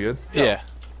 That's yo. pretty good. Yeah.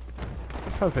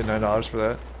 Probably pay $9 for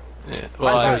that. Yeah.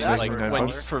 Well, I I was mean, making like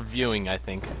 $9. for viewing, I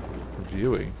think. For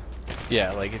viewing.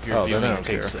 Yeah, like if you're Oh, then I viewing, don't it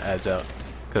takes care. ads out.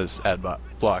 because ad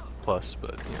block plus,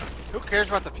 but you know. Who cares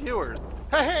about the viewers?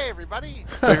 Hey, everybody!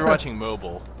 But if you're watching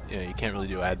mobile, you know, you can't really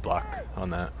do ad block on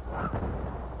that.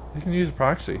 You can use a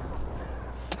proxy.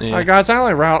 Yeah. Alright guys, I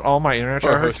only route all my internet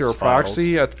Or traffic through a host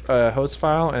proxy, a host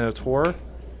file, and a Tor.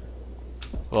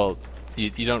 Well,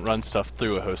 you don't run stuff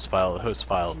through a host file. A host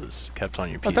file is kept on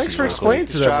your PC. Well, thanks for locally. explaining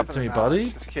He's to dropping me, the buddy.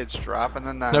 knowledge. This kid's dropping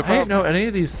the No knowledge. I didn't know problem. any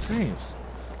of these things.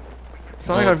 It's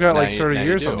not like Well, I've got now like you- 30 now you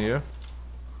years do. on you.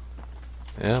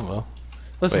 Yeah, well.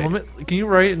 Listen, Wait. can you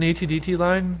write an ATDT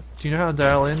line? Do you know how to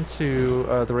dial into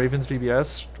the Ravens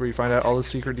BBS, where you find out all the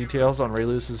secret details on Ray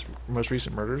Lewis's most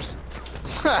recent murders?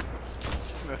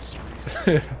 Most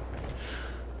recent.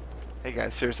 Hey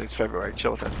guys, seriously, it's February.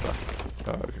 Chill with that stuff.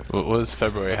 Oh, okay. What does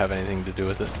February have anything to do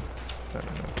with it? I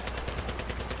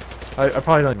don't know. I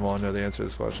probably don't even want to know the answer to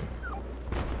this question.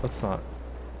 Let's not.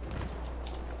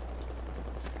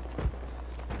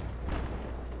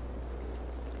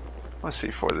 Let's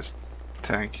see for this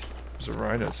tank. There's a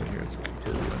Rhinos in here. It's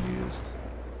completely unused.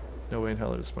 No way in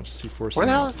hell there's a bunch of C4. Where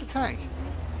the hell is the tank?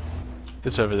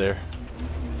 It's over there.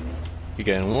 You're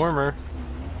getting warmer.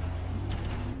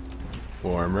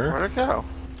 Warmer. Where'd it go?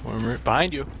 Warmer.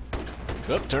 Behind you.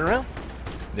 Oh, turn around.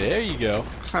 There you go.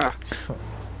 Huh.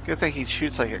 Good thing he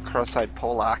shoots like a cross-eyed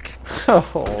Polak.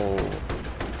 Oh,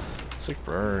 sick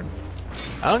burn.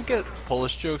 I don't get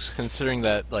Polish jokes considering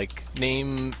that, like,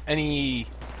 name any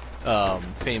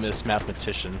famous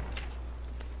mathematician.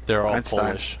 They're all Einstein.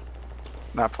 Polish.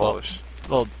 Not Polish.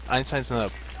 Well, Einstein's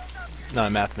not a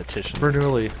mathematician.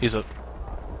 Bernoulli, He's a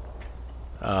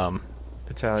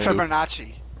Italian.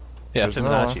 Fibonacci. yeah, There's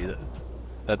another Fibonacci.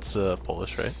 That's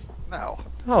Polish, right? No.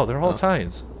 Oh, they're all Oh.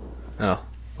 Italians. Oh,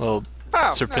 well, Oh,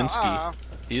 Sierpinski. no,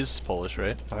 He's Polish,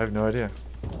 right? I have no idea.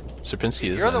 Sierpinski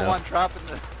is. You're I the know. one dropping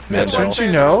the... Man, You're the one shouldn't you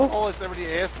saying know? they're Polish, then when you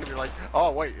ask him, you're like,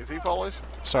 oh, wait, is he Polish?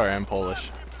 Sorry, I'm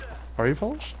Polish. Are you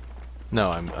Polish? No,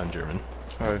 I'm German.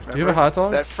 Oh, do you have a hot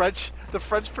dog? The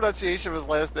French pronunciation of his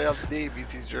last name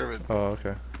means he's German. Oh,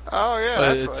 okay. Oh, yeah, But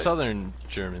that's it's right. Southern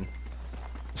German.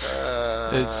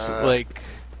 It's Uh, like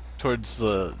towards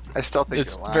the. I still think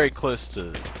It's you're lying. very close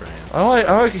to France. I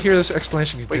like to hear this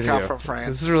explanation We continue. come from France.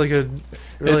 This is really good,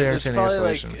 really it's entertaining probably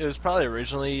explanation. like it was probably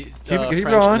originally keep French,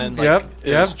 going. and then Yep. like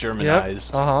it was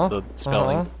Germanized. Uh-huh. The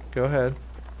spelling. Uh-huh. Go ahead.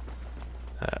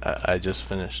 I just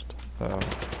finished. Oh.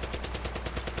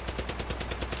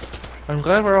 I'm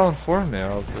glad we're all informed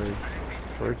now of the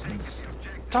origins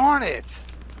Darn it!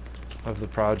 of the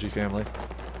Prodigy family.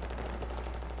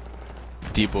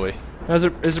 D-boy. Now, is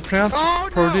it pronounced Oh, no!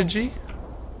 Prodigy?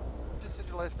 Just said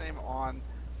your last name on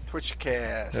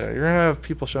Twitchcast. Yeah, you're gonna have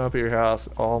people showing up at your house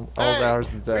all the Hey, hours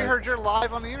of the We day, heard you're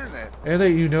live on the internet. and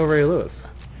that you know Ray Lewis.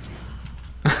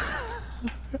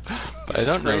 But I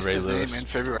don't know Disgraced Ray his name Lewis. in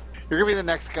February. You're gonna be the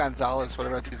next Gonzalez,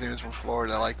 whatever his name is from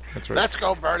Florida. Like, That's right. let's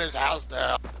go burn his house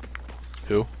down.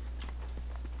 Who?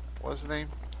 What's his name?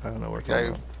 I don't know where it's Guy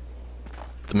talking who-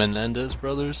 about. The Menendez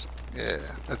brothers? Yeah,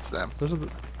 that's them.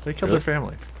 They killed Really? their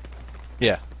family.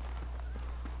 Yeah.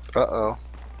 Uh-oh.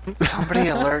 Somebody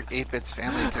alert 8-Bit's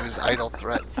family to his idle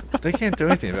threats. They can't do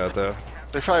anything about it though.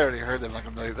 They probably already heard them like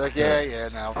a million. Like, yeah,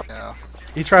 no.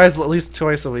 He tries at least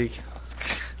twice a week.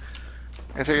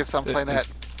 I think it's playing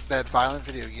that violent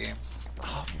video game.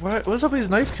 What's up with these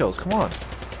knife kills? Come on.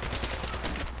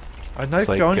 I knife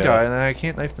like, one guy and then I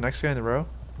can't knife the next guy in the row.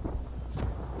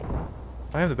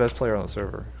 I am the best player on the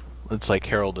server. It's like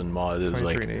Harold and Maude is 23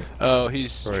 like, and 8. oh,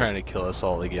 he's Right. trying to kill us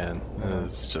all again. And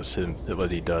it's just him,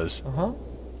 what he does. Uh-huh.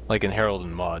 Like in Harold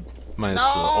and Maude, minus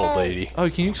the No! old lady. Oh,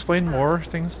 can you explain more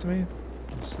things to me?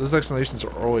 Those explanations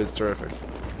are always terrific.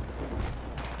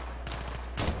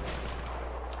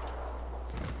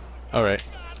 All right.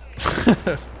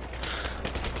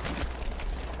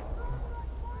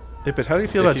 Hey, but how do you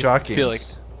feel If about you jock feel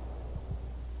games?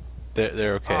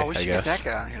 They're okay, Oh, we I should get guess. that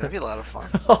guy on here. That'd be a lot of fun.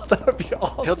 Oh, that would be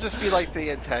awesome. He'll just be like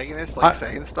the antagonist, like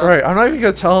saying stuff. Alright, I'm not even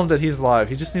gonna tell him that he's live.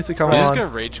 He just needs to come He's on. just gonna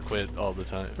rage quit all the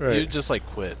time. Right. You just like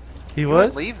quit. He He would?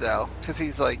 won't leave though, because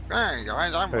he's like,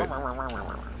 That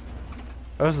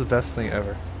was the best thing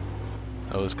ever.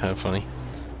 That was kind of funny.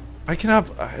 I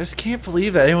just can't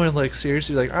believe that anyone like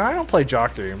seriously like I don't play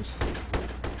jock games.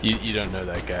 You don't know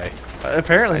that guy.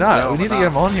 Apparently I not. know We need to enough. get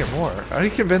him on here more. I need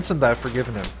to convince him that I've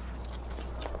forgiven him.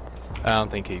 I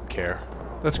don't think he'd care.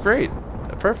 That's great.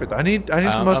 Perfect. I need the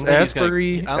I most don't think he's gonna-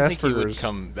 Aspergy I don't think he would Asperger's.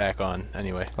 come back on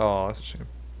anyway. Oh, that's a shame.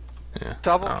 Yeah.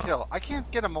 Double I don't know. kill. I can't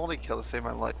get a multi-kill to save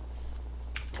my life.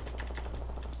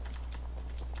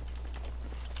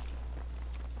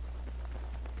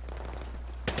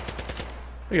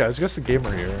 Hey guys, Gus the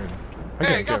Gamer here. And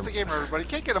Hey, Gus the Gamer, everybody.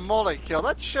 Can't get a multi-kill.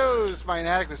 That shows my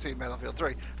inadequacy in Battlefield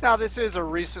 3. Now, this is a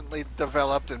recently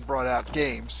developed and brought out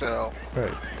game, so...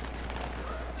 Right.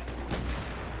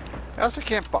 I also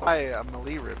can't buy a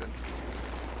melee ribbon.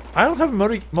 I don't have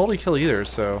a multi-kill either,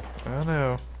 so... I don't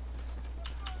know.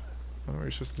 I don't know where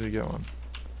you're supposed to get one.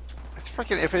 It's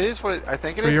freaking... If it is what I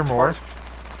think it 3 is, or it's more. hard.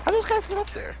 How do those guys get up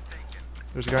there?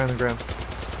 There's a guy on the ground.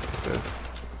 He's dead.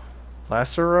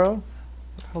 Lacero? What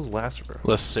the hell's Lacero?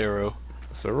 Lacero,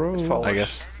 Lacero? It's Polish. I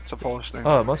guess. It's a Polish name.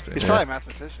 Oh, it must be. He's Yeah. probably a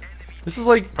mathematician. This is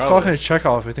like Probably. talking to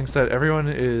Chekhov, who thinks that everyone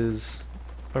is...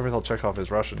 Whoever the hell Chekhov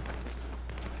is Russian.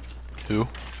 Who?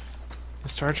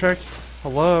 Star Trek?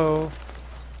 Hello?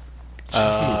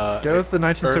 Jeez. Go with the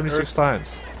 1976 Earth.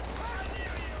 Times.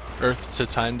 Earth to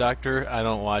TimeDoctor. I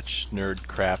don't watch nerd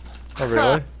crap. Oh,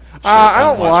 really? Shit, I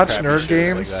don't watch crappy nerd shows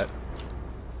games. like that.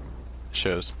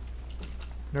 Shows.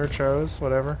 Nerd shows,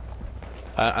 whatever.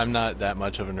 I'm not that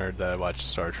much of a nerd that I watch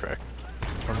Star Trek.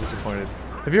 I'm disappointed.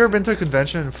 Have you ever been to a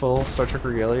convention in full Star Trek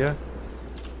regalia?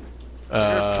 You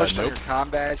ever pushed on Nope. your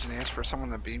comm badge and asked for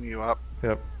someone to beam you up?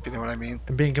 Yep. If you know what I mean?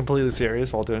 And being completely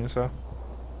serious while doing so?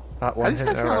 Not How one these hit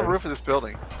guys get on the error. roof of this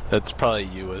building? That's probably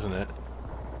you, isn't it?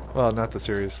 Well, not the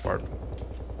serious part.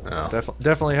 No.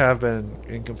 Definitely have been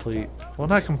incomplete. Well,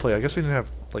 not complete. I guess we didn't have,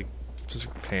 like,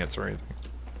 just pants or anything.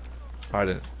 I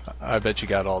didn't. I bet you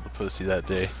got all the pussy that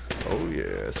day. Oh,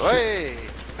 yes. Hey!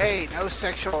 Hey, no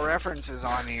sexual references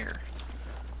on here.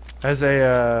 As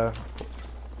a,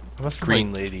 I must be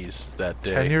Green like ladies that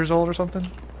day. 10 years old or something?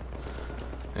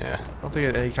 Yeah. I don't think I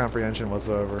had any comprehension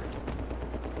whatsoever.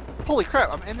 Holy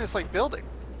crap, I'm in this, like, building.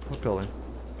 What building?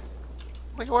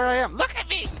 Look at where I am. Look at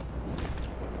me!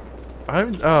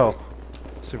 Oh.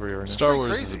 Superhero. Right now. Star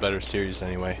Wars is crazy. a better series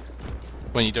anyway.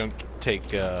 When you don't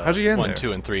take How'd you get in 1, there?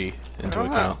 2, and 3 I into don't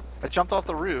know. account. I jumped off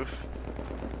the roof.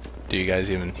 Do you guys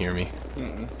even hear me? You're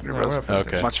No, about we're as not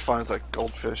Okay. much fun as like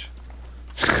goldfish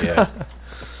Yeah.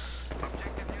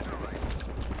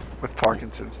 with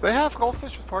Parkinson's. They have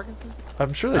goldfish with Parkinson's?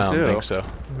 I'm sure they I do. don't think so.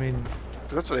 I mean,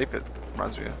 'Cause that's what 8-Bit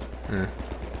reminds me of. Hmm.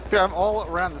 Yeah, I'm all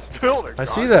around this building. I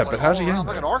see guys. that, I'm, but like, how'd all you get around in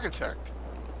like an there? architect.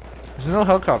 there's no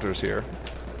helicopters here.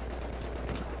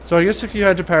 So I guess if you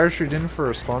had to parachute in for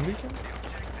a spawn beacon?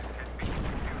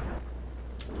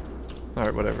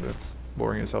 Alright, whatever. That's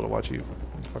boring as hell to watch you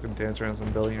fucking dance around some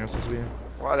building you're not supposed to be in.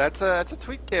 Wow, that's a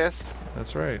tweet cast.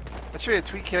 That's right. That should be a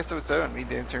tweet cast of its own. Me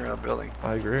dancing around a building.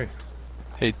 I agree.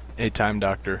 Hey, Time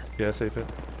Doctor. Yes, Apit.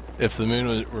 If the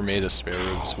moon were made of spare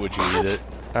ribs, would you eat it?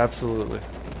 Absolutely.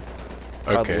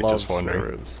 Okay, I love just wondering.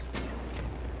 spare ribs.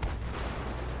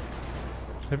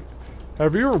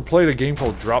 Have you ever played a game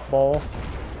called Drop Ball?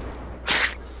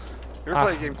 You ever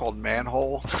play a game called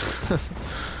Manhole?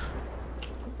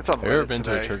 It's on Have you ever Reddit been to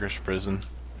today. a Turkish prison?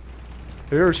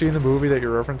 Have you ever seen the movie that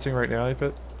you're referencing right now,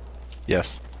 Apit?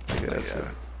 Yes. Yeah, that's Yeah.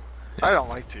 good. I don't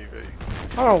like TV.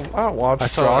 I don't watch I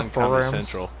saw it rock on Comedy programs.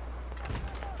 Central,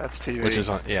 That's TV. which is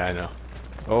on. Yeah, I know.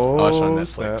 Oh, I watched it on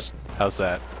snap. Netflix. How's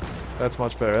that? That's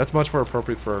much better. That's much more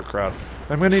appropriate for a crowd.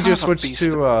 I'm going to need Son you of to a switch beast. to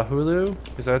Hulu,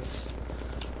 because that's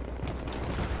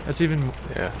even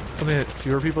Yeah. something that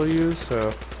fewer people use,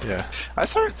 so... Yeah. I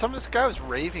started. Some of this guy was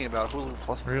raving about Hulu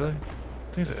Plus. Really?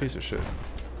 I think it's a piece of shit.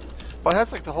 But it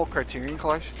has like the whole Criterion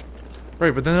collection.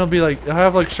 Right, but then it'll be like, they'll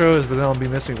have like shows, but then I'll be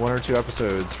missing 1 or 2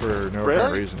 episodes for no apparent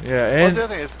Really? reason. Yeah, Well, and... the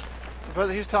other thing is,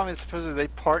 supposedly he was telling me that supposedly they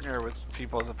partner with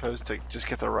people as opposed to just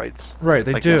get the rights. Right,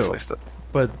 they like do. Netflix does.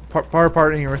 But part of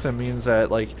partnering with them means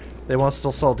that like they want to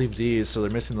still sell DVDs, so they're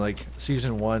missing like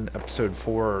season 1, episode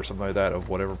 4, or something like that of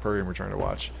whatever program we're trying to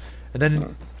watch. And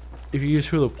then if you use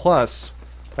Hulu Plus,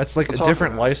 that's like We're a talking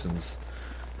different about- license.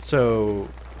 So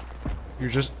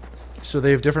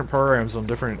they have different programs on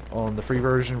the free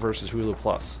version versus Hulu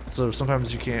Plus. So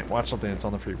sometimes you can't watch something that's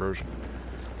on the free version.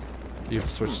 You have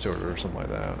to switch to it or something like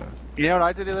that. I don't know. You know what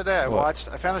I did the other day? What?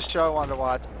 I found a show I wanted to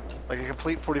watch, like a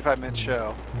complete 45-minute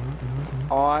show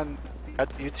at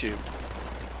YouTube.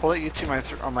 Pulled it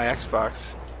YouTube on my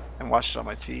Xbox and watched it on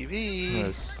my TV.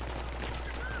 Nice.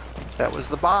 That was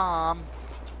the bomb.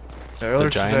 Yeah, earlier The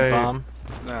giant today- bomb.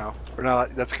 No, we're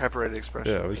not. That's a copyrighted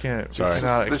expression. Yeah, we can't. Sorry. We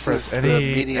cannot This express is the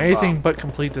medium anything bomb. but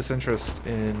complete disinterest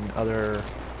in other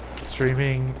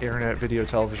streaming, internet, video,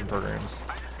 television programs.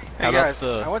 Hey How about guys,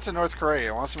 the- I went to North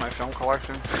Korea. Want to see my film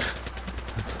collection?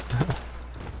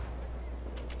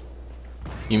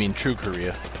 You mean True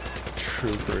Korea?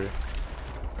 True Korea.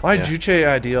 My Yeah. Juche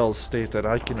ideals state that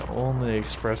I can only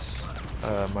express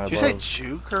my Did you say love.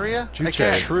 Jew Korea? Juche.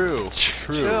 Again, True.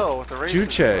 chill with the racism.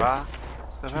 Juche. brah.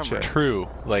 It's November. Juche. True.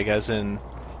 Like as in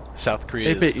South Korea.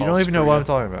 Hey, is Pete, you don't false even know what I'm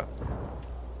Korea. talking about.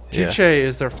 Yeah. Juche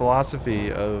is their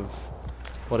philosophy of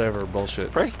whatever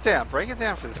bullshit. Break it down. Break it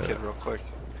down for this kid real quick.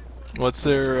 What's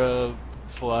their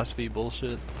philosophy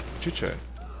bullshit? Juche.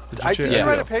 Did you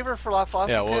write a paper for La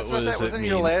Philosophy? Yeah, what does it Wasn't mean?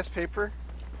 your last paper?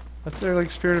 That's their like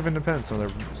spirit of independence and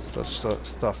their such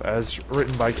stuff as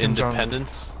written by Kim Jong.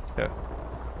 Independence? Yeah.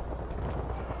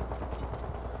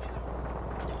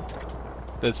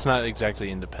 That's not exactly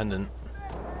independent.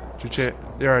 Juche,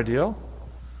 their ideal?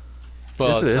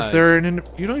 Well, yes, it is.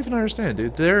 You don't even understand,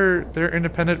 dude. They're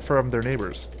independent from their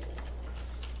neighbors.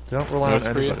 They don't rely North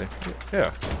on Korea? anybody.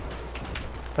 Yeah.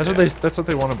 That's what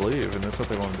they want to believe, and that's what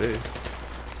they want to be.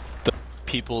 The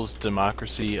People's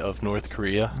Democracy of North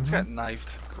Korea. It's got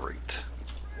knifed. Great.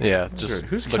 Yeah, just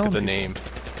Who's look at killing the people? name.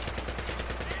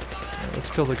 Yeah, let's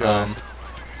kill the guy.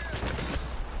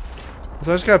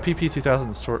 So I just got a PP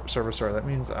 2000 server star. That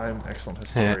means I'm an excellent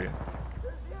historian.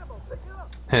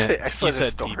 Excellent You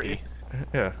said story. PP.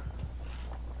 Yeah.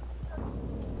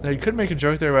 Now you could make a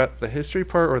joke there about the history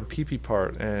part or the PP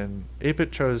part, and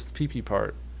 8-Bit chose the PP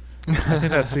part. I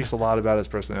think that speaks a lot about his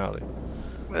personality.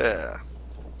 Yeah.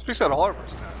 Speaks out all our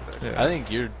personalities. Yeah. I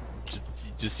think you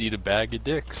just eat a bag of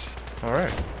dicks. All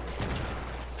right.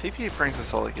 PP brings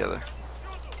us all together.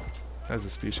 As a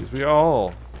species, we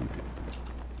all PP.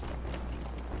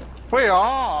 We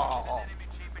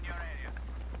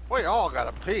all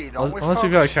gotta pee, don't we? Unless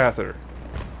you've got a catheter,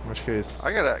 in which case.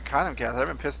 I got a condom catheter. I've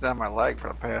been pissing down my leg for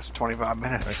the past 25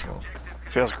 minutes. Excellent.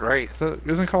 Feels great. So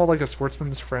isn't it called like a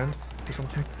sportsman's friend or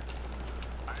something?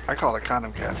 I call it a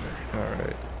condom catheter. All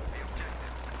right.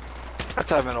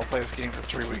 That's how I've been able to play this game for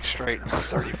 3 weeks straight. I'm a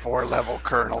 34 level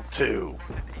Colonel 2.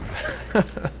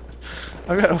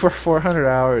 I've got over 400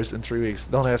 hours in 3 weeks.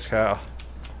 Don't ask how.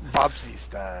 Bubsy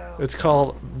style. It's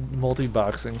called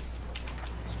multi-boxing.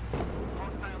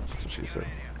 That's what she said.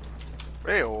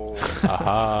 Hey-oh.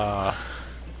 Aha.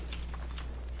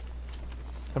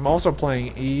 I'm also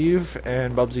playing Eve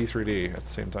and Bubsy 3D at the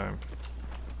same time.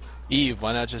 Eve,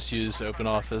 why not just use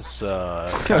OpenOffice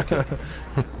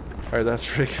Alright, that's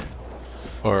pretty good.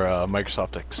 or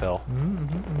Microsoft Excel?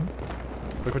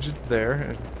 Look what you did there.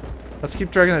 And let's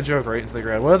keep dragging that joke right into the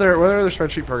ground. What other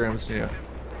spreadsheet programs do you know?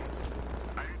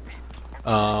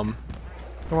 Come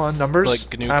on, numbers.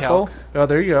 Like GNU Apple. Calc? Oh,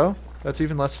 there you go. That's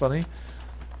even less funny.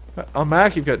 On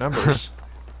Mac, you've got numbers.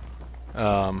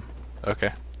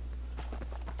 Okay.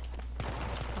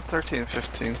 13 and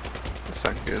 15. That's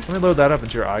not good. Let me load that up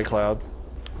into your iCloud.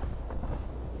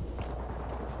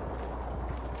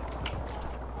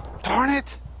 Darn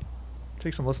it!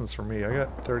 Take some listens from me. I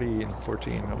got 30 and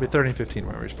 14. I'll be 30 and 15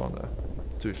 when I respond, though.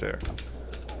 To be fair.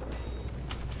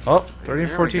 Oh, 30 and Here we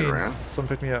get 14. around. Someone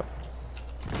pick me up.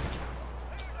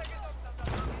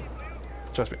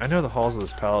 Trust me, I know the halls of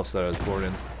this palace that I was born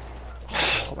in.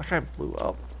 Oh, that guy blew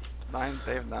up.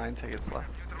 They have 9 tickets left.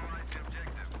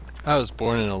 I was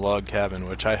born in a log cabin,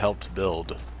 which I helped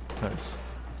build. Nice.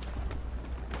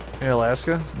 In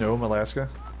Alaska? Nome, Alaska?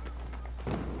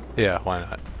 Yeah, why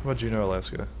not? What do you know,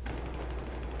 Alaska?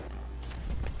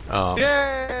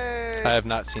 Yay! I have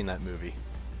not seen that movie.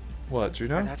 What, do you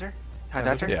know? Doctor?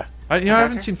 Yeah. I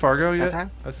haven't seen Fargo yet. Time?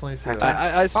 I just only see Time?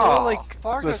 that. I saw Oh, like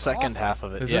Fargo's the second awesome. half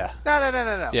of it. Is it? Yeah.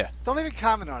 No. Yeah. Don't even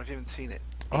comment on it if you haven't seen it.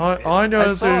 All I know I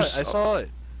is saw there's. it. I saw it.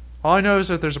 All I know is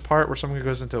that there's a part where someone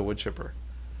goes into a wood chipper.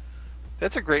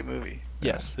 That's a great movie.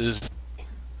 Yes, it is.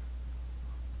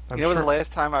 I'm You know sure. when the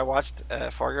last time I watched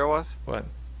Fargo was? What?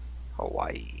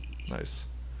 Hawaii. Nice.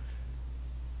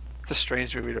 It's a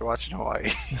strange movie to watch in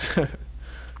Hawaii.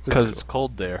 Because it's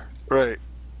cold there. Right.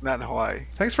 Not in Hawaii.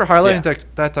 Thanks for highlighting Yeah.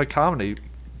 that dichotomy,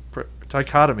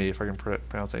 if I can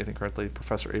pronounce anything correctly,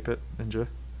 Professor 8-Bit Ninja.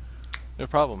 No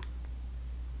problem.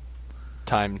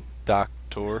 TimeDoctor.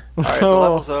 Alright, the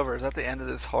level's over. Is that the end of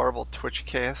this horrible Twitch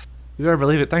cast? You better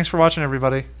believe it. Thanks for watching,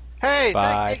 everybody. Hey,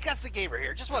 Bye. hey, Guts the Gamer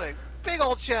here. Just want a big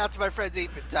old shout out to my friends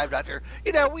 8-Bit Time Doctor.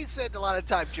 You know, we spend a lot of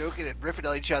time joking and riffing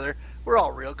on each other. We're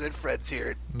all real good friends here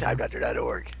at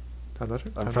TimeDoctor.org.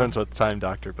 I'm friends with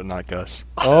TimeDoctor, but not Gus.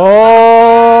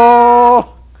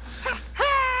 Oh!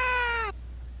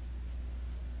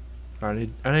 I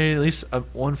need at least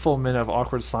one full minute of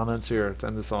awkward silence here to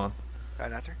end this on.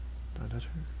 Time Doctor? Time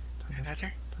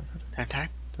Doctor? Time?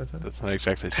 That's not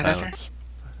exactly TimeDoctor? silence.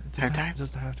 It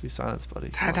doesn't have to be silence, buddy.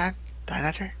 Time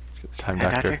Doctor?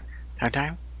 TimeDoctor.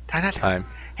 Time? Time.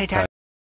 Hey, Time.